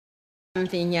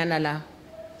something yana la.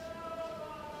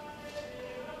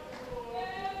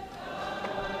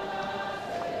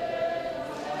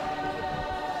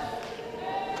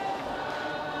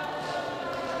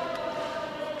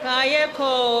 Kaye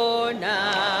kona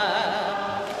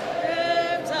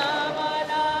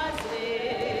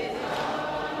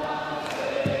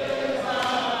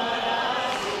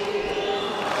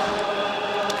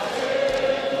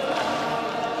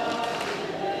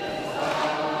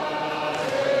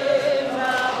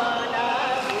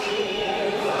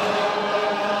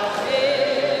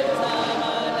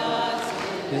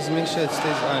Just make sure it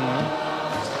stays on, no?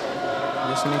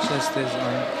 Just make sure it stays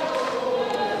on.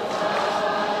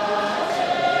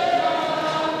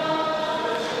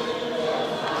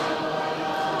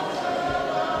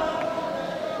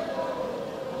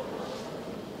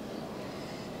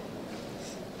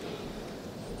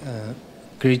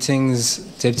 Greetings,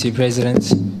 Deputy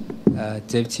President,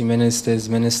 Deputy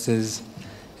Ministers,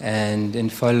 and in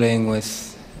following with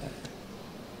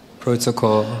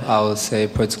protocol, I will say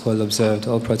protocol observed,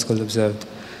 all protocol observed.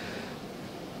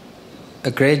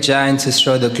 A great giant to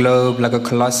stroll the globe like a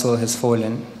colossal has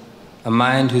fallen. A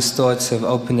mind whose thoughts have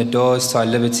opened the doors to our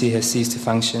liberty has ceased to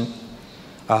function.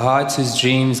 A heart whose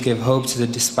dreams gave hope to the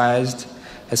despised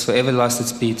has forever lost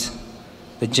its beat.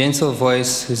 The gentle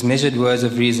voice whose measured words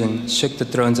of reason shook the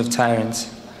thrones of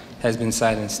tyrants has been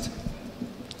silenced.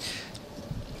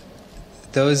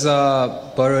 Those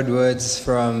are borrowed words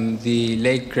from the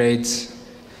late, great,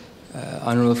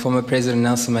 Honorable former President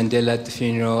Nelson Mandela at the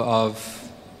funeral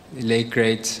of the late,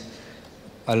 great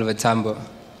Oliver Tambo.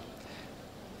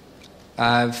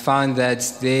 I've found that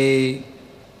they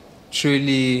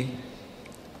truly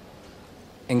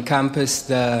encompass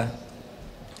the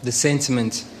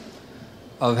sentiment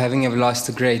of having lost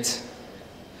a great.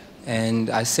 And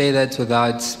I say that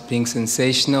without being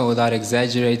sensational, without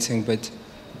exaggerating, but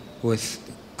with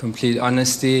complete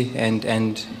honesty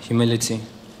and humility.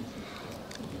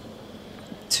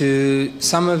 To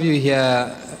some of you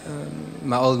here,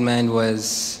 my old man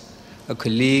was a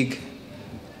colleague.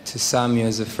 To some, he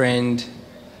was a friend.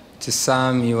 To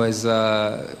some, he was,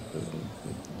 I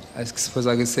suppose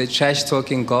I could say,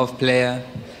 trash-talking golf player.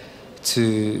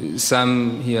 To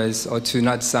some, he was, or to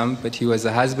not some, but he was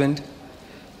a husband.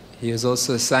 He was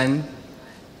also a son,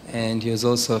 and he was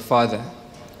also a father.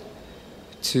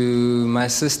 To my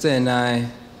sister and I,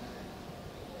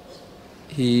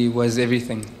 he was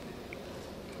everything.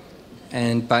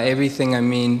 And by everything, I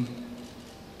mean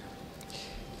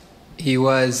he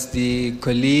was the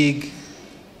colleague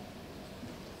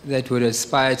that would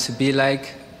aspire to be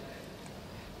like,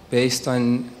 based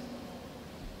on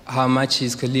how much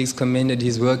his colleagues commended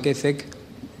his work ethic.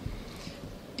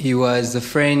 He was the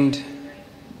friend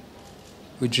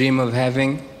we dream of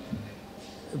having,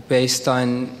 based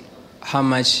on how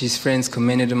much his friends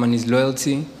commended him on his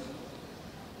loyalty.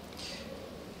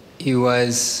 He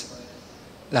was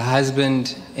the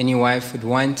husband any wife would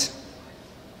want,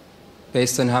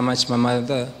 based on how much my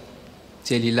mother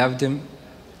dearly loved him.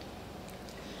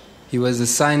 He was the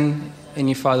son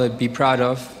any father would be proud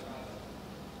of.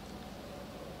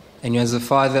 And he was a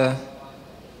father.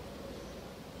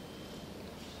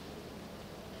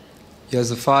 He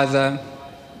was a father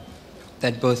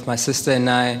that both my sister and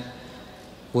I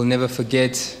will never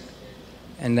forget,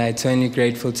 and I'm eternally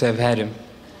grateful to have had him.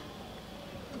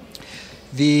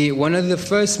 One of the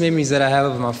first memories that I have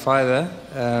of my father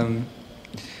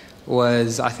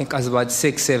was, I think I was about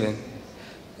 6, 7,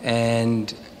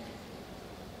 and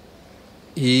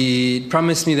he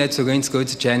promised me that we're going to go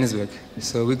to Johannesburg.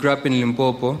 So we grew up in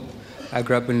Limpopo. I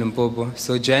grew up in Limpopo.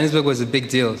 So Johannesburg was a big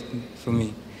deal for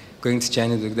me, going to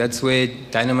Johannesburg. That's where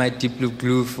Dynamite Deep Blue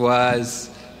Gloof was,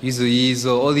 Yizo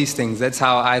Yizo, all these things. That's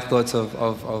how I thought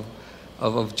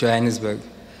of Johannesburg.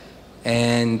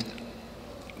 And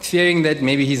fearing that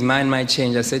maybe his mind might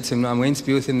change, I said to him, no, I'm going to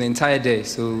be with him the entire day.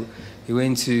 So he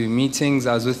went to meetings,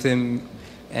 I was with him,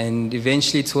 and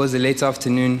eventually towards the late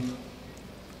afternoon,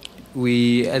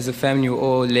 we, as a family,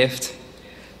 all left,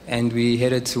 and we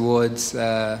headed towards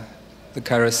the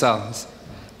Carousels.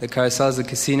 The Carousel is a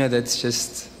casino that's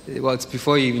just, well, it's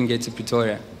before you even get to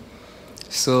Pretoria.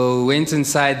 So we went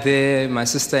inside there, my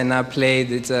sister and I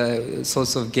played. It's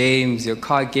sorts of games, your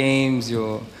card games,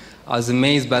 I was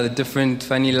amazed by the different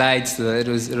funny lights. It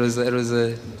was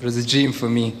a dream for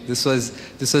me. This was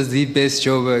the best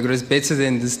Joburg. It was better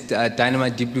than this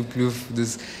Dynamite Deep Blue Gloof,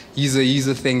 this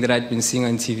Yizo thing that I'd been seeing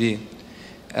on TV.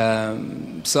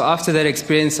 So after that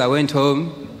experience, I went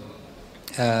home.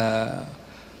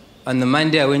 On the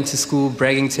Monday, I went to school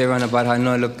bragging to everyone about how,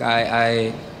 no, look,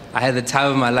 I had the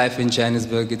time of my life in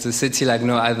Johannesburg. It's a city like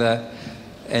no other.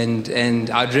 and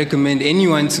I'd recommend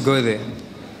anyone to go there.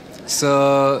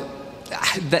 So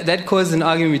that caused an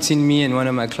argument between me and one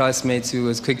of my classmates who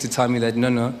was quick to tell me that,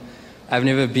 no, I've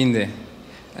never been there.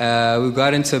 We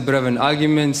got into a bit of an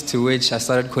argument, to which I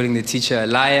started calling the teacher a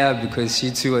liar because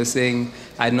she too was saying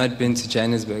I'd not been to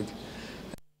Johannesburg.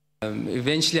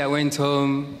 Eventually I went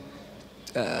home,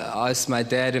 asked my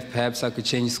dad if perhaps I could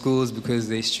change schools because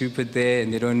they're stupid there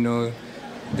and they don't know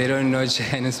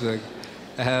Johannesburg.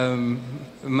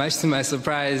 Much to my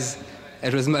surprise,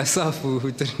 it was myself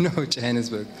who didn't know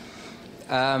Johannesburg.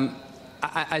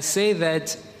 I say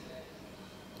that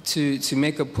to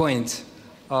make a point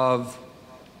of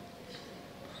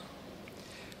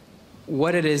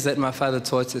what it is that my father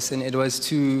taught us, and it was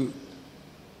to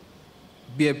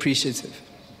be appreciative.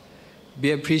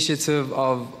 Be appreciative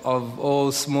of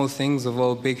all small things, of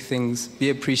all big things. Be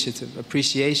appreciative.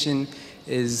 Appreciation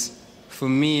is, for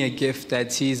me, a gift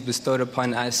that He's bestowed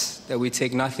upon us, that we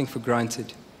take nothing for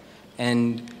granted.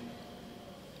 And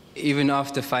even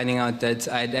after finding out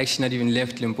that I'd actually not even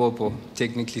left Limpopo,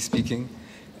 technically speaking,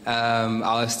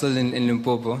 I was still in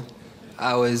Limpopo,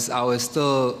 I was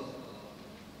still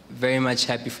very much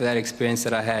happy for that experience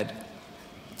that I had.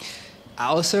 I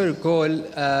also recall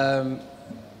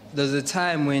there was a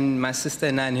time when my sister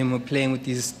and I and him were playing with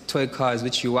these toy cars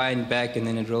which you wind back and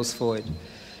then it rolls forward.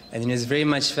 And he was very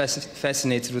much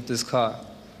fascinated with this car.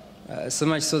 So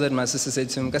much so that my sister said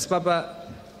to him,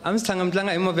 "Papa, I'm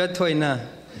a toy now."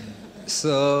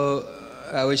 So,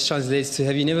 which translates to,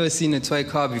 "Have you never seen a toy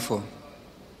car before?"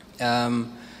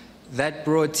 That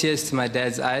brought tears to my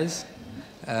dad's eyes.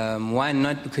 Why?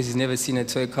 Not because he's never seen a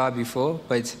toy car before,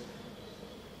 but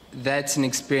that's an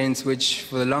experience which,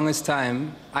 for the longest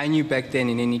time, I knew back then,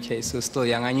 in any case, so still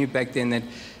young, I knew back then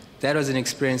that was an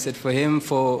experience that for him,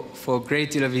 for a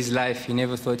great deal of his life, he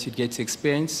never thought he'd get to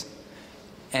experience.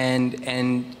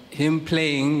 And him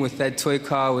playing with that toy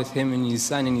car with him and his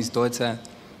son and his daughter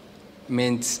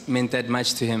meant that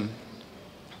much to him.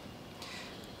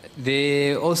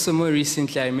 Also more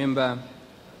recently, I remember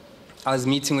I was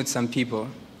meeting with some people,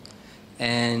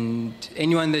 and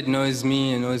anyone that knows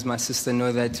me and knows my sister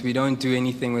know that we don't do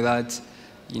anything without,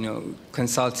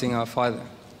 consulting our father.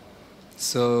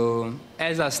 So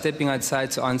as I was stepping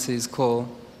outside to answer his call,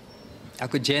 I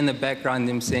could hear in the background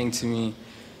them saying to me,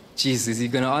 "Jesus, is he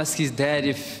going to ask his dad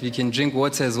if he can drink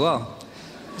water as well?"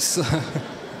 So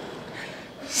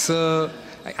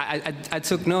I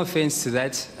took no offense to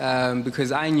that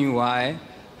because I knew why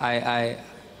I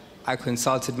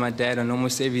consulted my dad on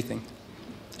almost everything,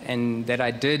 and that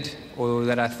I did or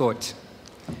that I thought.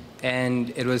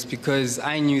 And it was because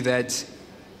I knew that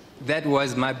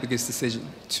was my biggest decision,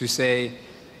 to say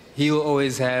he will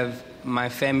always have my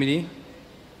family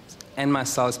and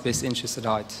myself's best interest at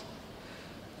heart.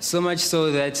 So much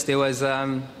so that there was,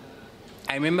 I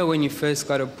remember when you first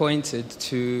got appointed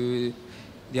to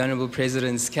the Honorable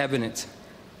President's cabinet,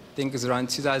 I think it was around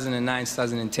 2009,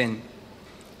 2010,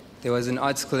 there was an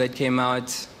article that came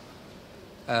out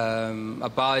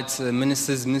about the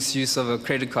minister's misuse of a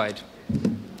credit card.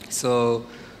 So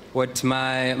what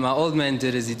my old man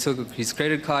did is he took his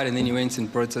credit card and then he went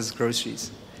and brought us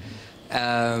groceries,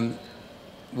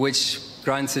 which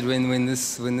granted when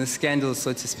this scandal,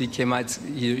 so to speak, came out,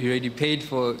 he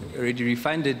already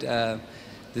refunded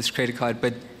this credit card.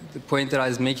 But the point that I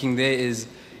was making there is,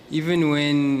 even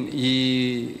when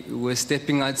he was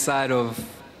stepping outside of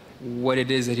what it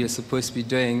is that he was supposed to be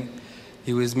doing,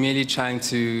 he was merely trying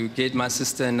to get my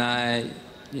sister and I,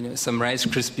 some Rice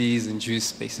Krispies and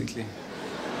juice, basically.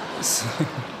 So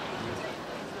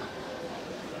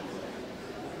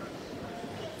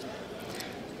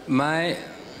my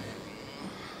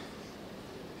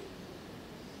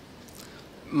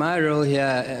role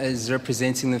here as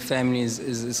representing the family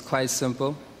is quite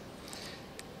simple.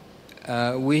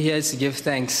 We're here to give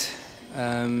thanks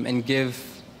and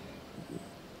give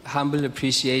humble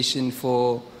appreciation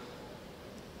for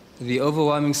the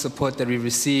overwhelming support that we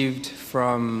received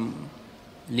from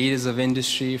leaders of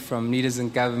industry, from leaders in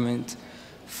government,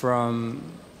 from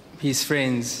his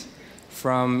friends,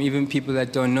 from even people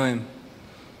that don't know him.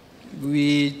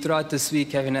 We, throughout this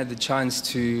week, haven't had the chance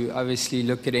to obviously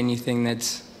look at anything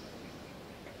that's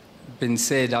been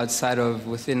said outside of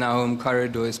within our home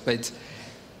corridors, but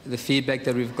the feedback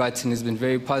that we've gotten has been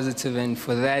very positive, and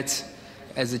for that,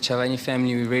 as a Chabane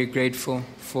family, we're very grateful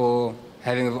for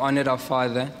having honored our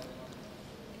father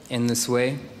in this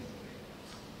way.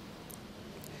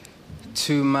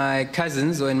 To my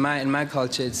cousins, or in my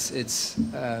culture, it's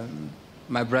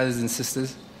my brothers and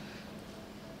sisters.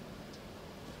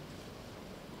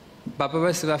 Papa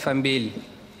basiba fambili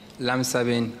lam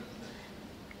Chabane.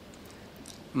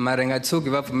 mara nga tshuki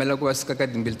va pfumela ku va suka ka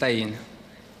timbilu ta hina.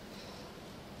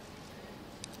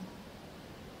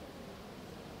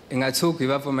 I nga tshuki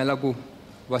va pfumela ku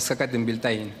va suka ka timbilu ta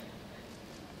hina.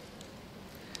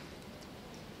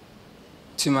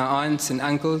 To my aunts and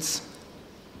uncles,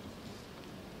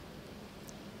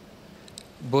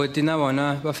 boti na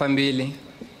vona va fambile,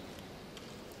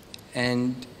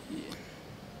 and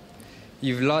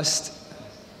you've lost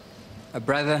a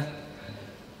brother,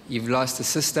 you've lost a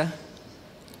sister,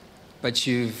 but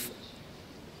you've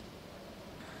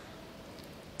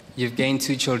gained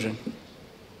 2 children.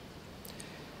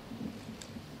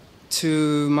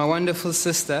 To my wonderful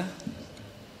sister,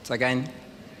 Chabane,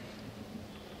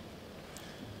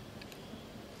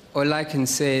 all I can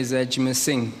say is that you must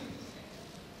sing.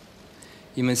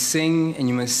 You must sing, and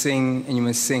you must sing, and you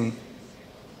must sing.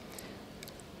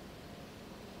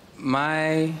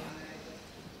 My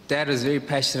dad was very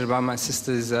passionate about my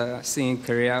sister's singing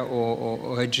career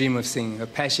or her dream of singing, her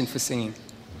passion for singing.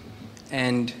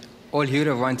 And all he would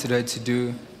have wanted her to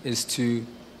do is to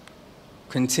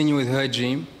continue with her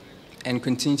dream and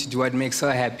continue to do what makes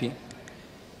her happy.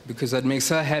 Because what makes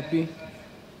her happy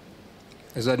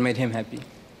is what made him happy.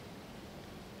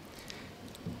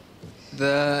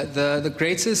 The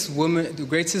greatest woman, the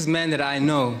greatest man that I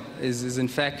know is in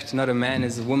fact not a man,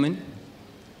 is a woman.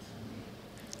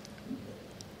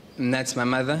 And that's my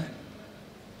mother.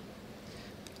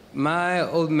 My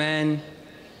old man,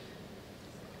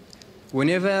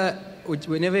 whenever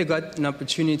he got an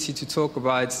opportunity to talk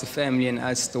about the family and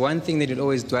us, the one thing that he'd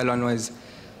always dwell on was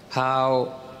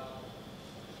how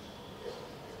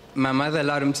my mother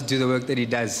allowed him to do the work that he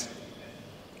does.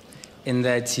 In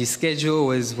that his schedule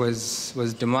was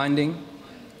demanding.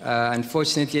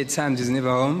 Unfortunately, at times he was never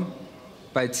home,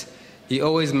 but he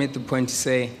always made the point to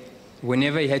say,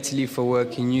 whenever he had to leave for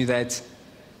work, he knew that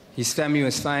his family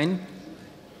was fine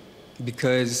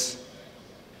because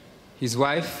his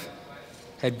wife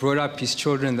had brought up his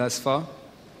children thus far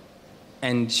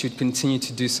and should continue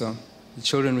to do so, the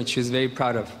children which he was very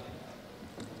proud of.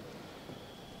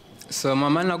 So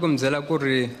mama nakumzela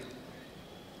kuri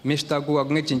mishtaku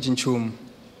akungecinci nchumu.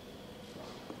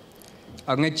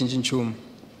 Akungecinci nchumu.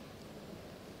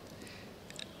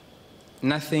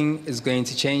 Nothing is going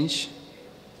to change.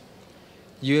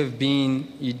 You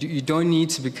don't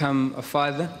need to become a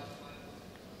father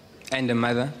and a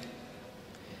mother.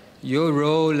 Your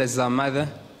role as a mother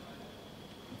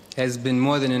has been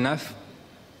more than enough,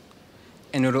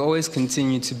 and it will always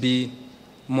continue to be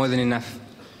more than enough.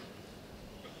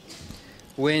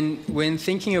 When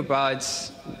thinking about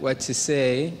what to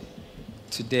say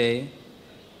today,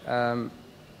 I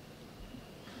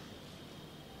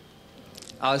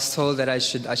was told that I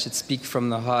should speak from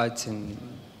the heart and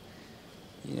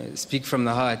speak from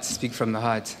the heart, speak from the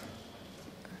heart.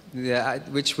 Yeah,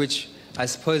 which I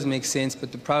suppose makes sense,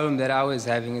 but the problem that I was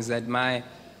having is that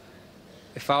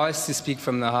if I was to speak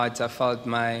from the heart, I felt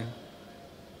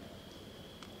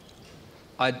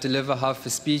I'd deliver half a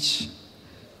speech,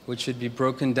 which would be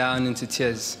broken down into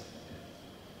tears.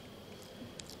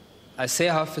 I say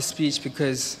half a speech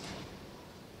because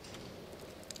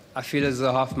I feel as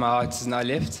though half my heart is now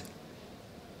left.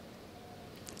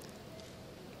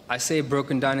 I say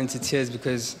broken down into tears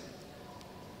because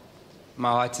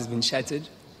my heart has been shattered.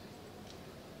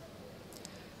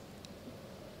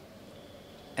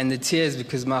 And the tears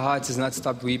because my heart has not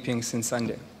stopped weeping since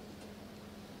Sunday.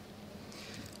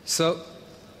 So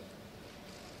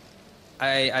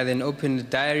I then opened a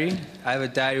diary. I have a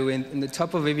diary where in the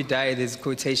top of every diary there's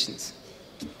quotations.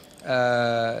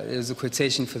 There's a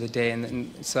quotation for the day.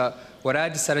 And so what I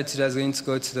decided to do was going to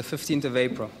go to the 15th of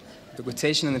April. The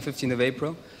quotation on the 15th of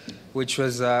April, which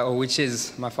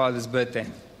is my father's birthday.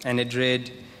 And it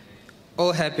read,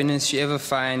 "All happiness you ever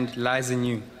find lies in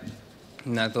you."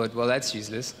 And I thought, well, that's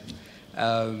useless.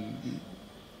 I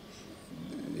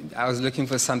was looking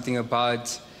for something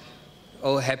about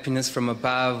all happiness from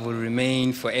above will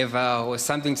remain forever or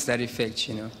something to that effect,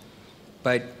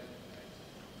 But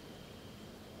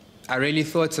I really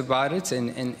thought about it,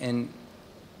 and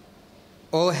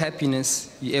all happiness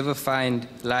you ever find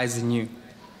lies in you.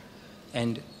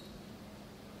 And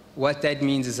what that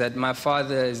means is that my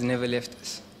father has never left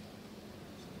us.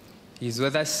 He's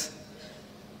with us,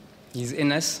 he's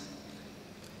in us,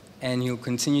 and he'll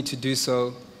continue to do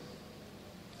so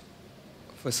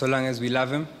for so long as we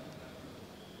love him,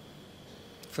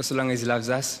 for so long as he loves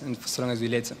us, and for so long as we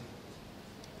let him.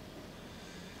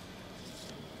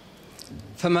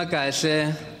 Fama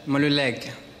kahle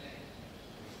Maluleke,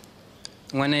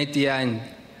 n'wana Etiane,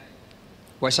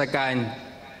 wa Shakane,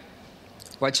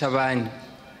 wa Chabane,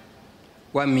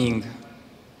 wa Minga,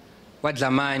 wa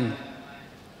Dlamani,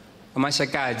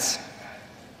 Amashakadzi,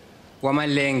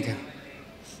 Wamalenga,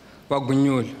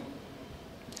 Wagunyul.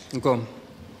 Inkomo.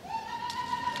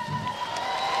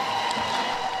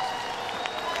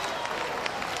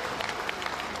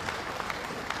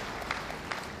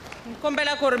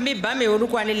 Kombela ku ri mi ba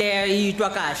mihulukwani leyo yi twa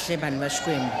kahle vanhu va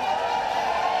Xikwembu.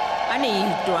 A ni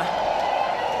yi twa.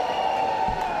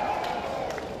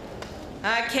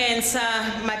 Ha Khensa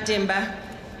Matimba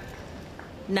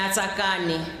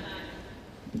Natsakani.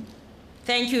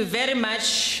 Thank you very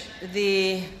much,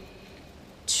 the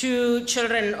two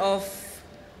children of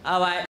our